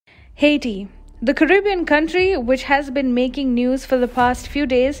Haiti, the Caribbean country which has been making news for the past few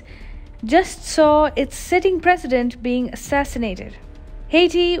days, just saw its sitting president being assassinated.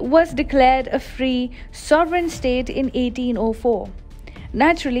 Haiti was declared a free, sovereign state in 1804.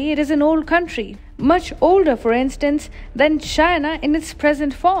 Naturally, it is an old country, much older, for instance, than China in its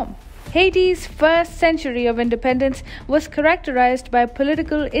present form. Haiti's first century of independence was characterized by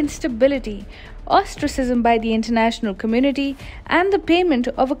political instability, ostracism by the international community, and the payment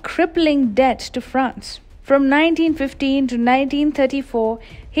of a crippling debt to France. From 1915 to 1934,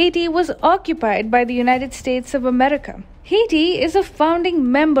 Haiti was occupied by the United States of America. Haiti is a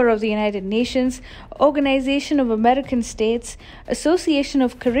founding member of the United Nations, Organization of American States, Association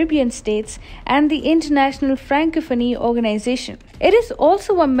of Caribbean States, and the International Francophonie Organization. It is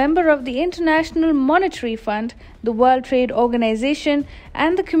also a member of the International Monetary Fund, the World Trade Organization,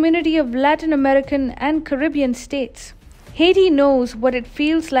 and the Community of Latin American and Caribbean States. Haiti knows what it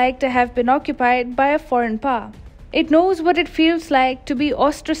feels like to have been occupied by a foreign power. It knows what it feels like to be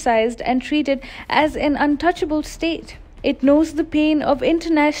ostracized and treated as an untouchable state. It knows the pain of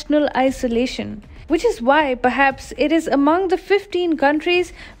international isolation, which is why perhaps it is among the 15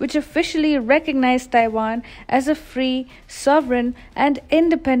 countries which officially recognize Taiwan as a free, sovereign, and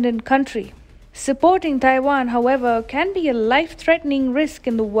independent country. Supporting Taiwan, however, can be a life-threatening risk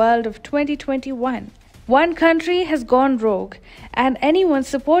in the world of 2021. One country has gone rogue, and anyone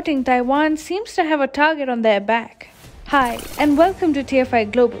supporting Taiwan seems to have a target on their back. Hi, and welcome to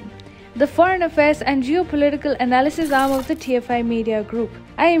TFI Global, the foreign affairs and geopolitical analysis arm of the TFI Media Group.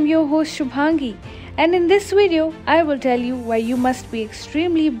 I am your host Shubhangi, and in this video, I will tell you why you must be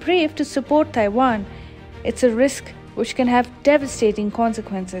extremely brave to support Taiwan. It's a risk which can have devastating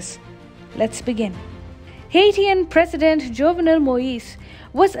consequences. Let's begin. Haitian President Jovenel Moïse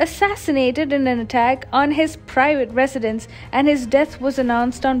was assassinated in an attack on his private residence, and his death was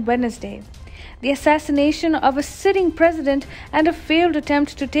announced on Wednesday. The assassination of a sitting president and a failed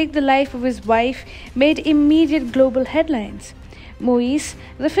attempt to take the life of his wife made immediate global headlines. Moïse,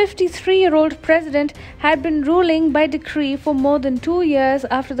 the 53-year-old president, had been ruling by decree for more than 2 years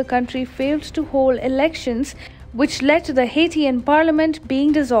after the country failed to hold elections, which led to the Haitian parliament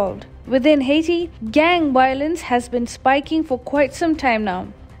being dissolved. Within Haiti, gang violence has been spiking for quite some time now.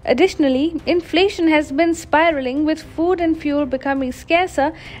 Additionally, inflation has been spiraling, with food and fuel becoming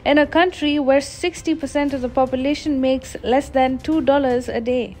scarcer in a country where 60% of the population makes less than $2 a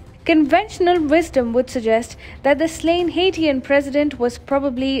day. Conventional wisdom would suggest that the slain Haitian president was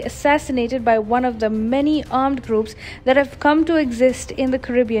probably assassinated by one of the many armed groups that have come to exist in the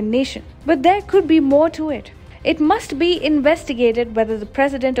Caribbean nation. But there could be more to it. It must be investigated whether the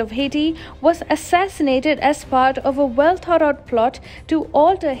president of Haiti was assassinated as part of a well-thought-out plot to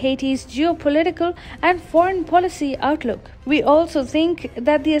alter Haiti's geopolitical and foreign policy outlook. We also think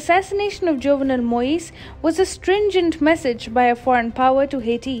that the assassination of Jovenel Moïse was a stringent message by a foreign power to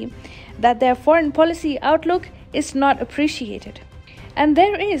Haiti that their foreign policy outlook is not appreciated. And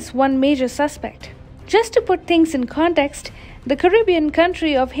there is one major suspect. Just to put things in context, the Caribbean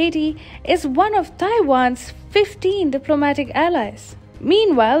country of Haiti is one of Taiwan's 15 diplomatic allies.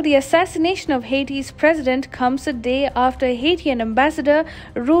 Meanwhile, the assassination of Haiti's president comes a day after Haitian ambassador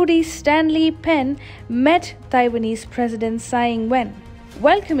Rudy Stanley Penn met Taiwanese President Tsai Ing-wen.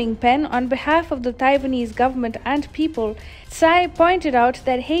 Welcoming Penn on behalf of the Taiwanese government and people, Tsai pointed out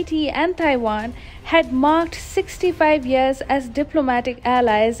that Haiti and Taiwan had marked 65 years as diplomatic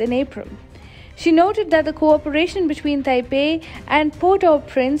allies in April. She noted that the cooperation between Taipei and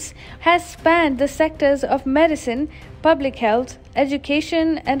Port-au-Prince has spanned the sectors of medicine, public health,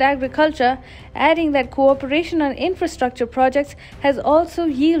 education, and agriculture, adding that cooperation on infrastructure projects has also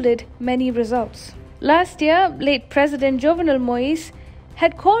yielded many results. Last year, late President Jovenel Moïse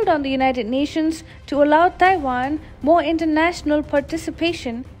had called on the United Nations to allow Taiwan more international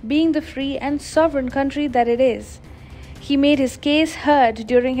participation, being the free and sovereign country that it is. He made his case heard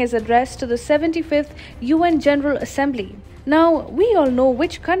during his address to the 75th UN General Assembly. Now, we all know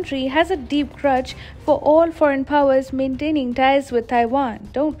which country has a deep grudge for all foreign powers maintaining ties with Taiwan,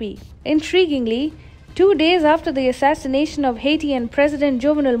 don't we? Intriguingly, 2 days after the assassination of Haitian President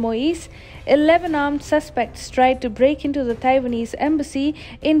Jovenel Moïse, 11 armed suspects tried to break into the Taiwanese embassy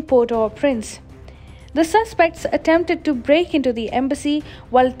in Port-au-Prince. The suspects attempted to break into the embassy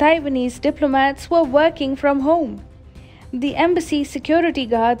while Taiwanese diplomats were working from home. The embassy security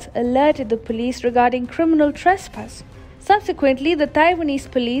guards alerted the police regarding criminal trespass. Subsequently, the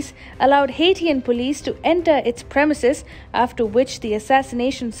Taiwanese police allowed Haitian police to enter its premises, after which the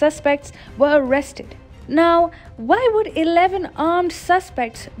assassination suspects were arrested. Now, why would 11 armed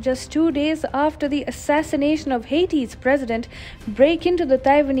suspects, just 2 days after the assassination of Haiti's president, break into the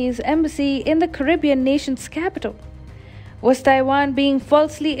Taiwanese embassy in the Caribbean nation's capital? Was Taiwan being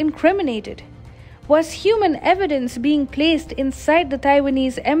falsely incriminated? Was human evidence being placed inside the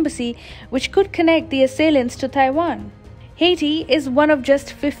Taiwanese embassy which could connect the assailants to Taiwan? Haiti is one of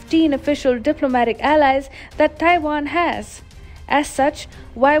just 15 official diplomatic allies that Taiwan has. As such,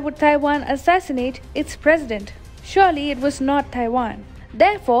 why would Taiwan assassinate its president? Surely it was not Taiwan.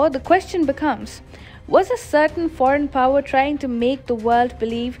 Therefore, the question becomes, was a certain foreign power trying to make the world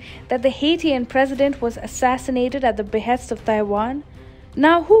believe that the Haitian president was assassinated at the behest of Taiwan?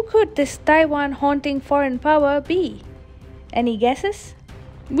 Now, who could this Taiwan-haunting foreign power be? Any guesses?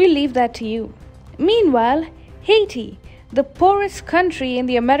 We'll leave that to you. Meanwhile, Haiti, the poorest country in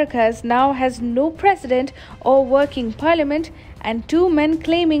the Americas, now has no president or working parliament and 2 men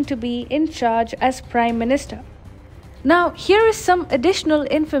claiming to be in charge as prime minister. Now, here is some additional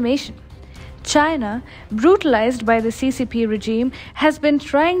information. China, brutalized by the CCP regime, has been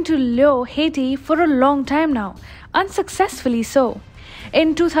trying to lure Haiti for a long time now, unsuccessfully so.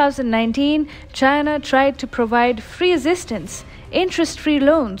 In 2019, China tried to provide free assistance, interest-free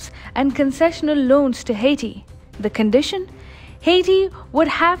loans, and concessional loans to Haiti. The condition? Haiti would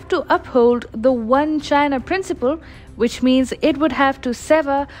have to uphold the One China principle, which means it would have to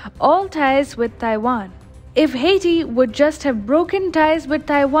sever all ties with Taiwan. If Haiti would just have broken ties with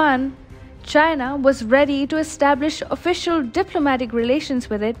Taiwan, China was ready to establish official diplomatic relations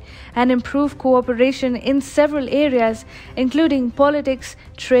with it and improve cooperation in several areas, including politics,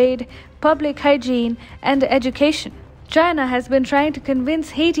 trade, public hygiene, and education. China has been trying to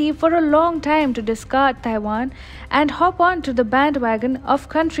convince Haiti for a long time to discard Taiwan and hop on to the bandwagon of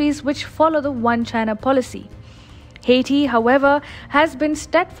countries which follow the One China policy. Haiti, however, has been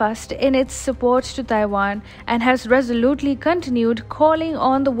steadfast in its support to Taiwan and has resolutely continued calling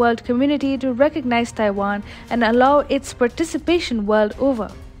on the world community to recognize Taiwan and allow its participation world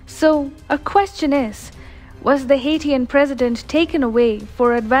over. So, a question is, was the Haitian president taken away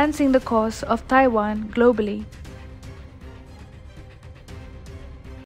for advancing the cause of Taiwan globally?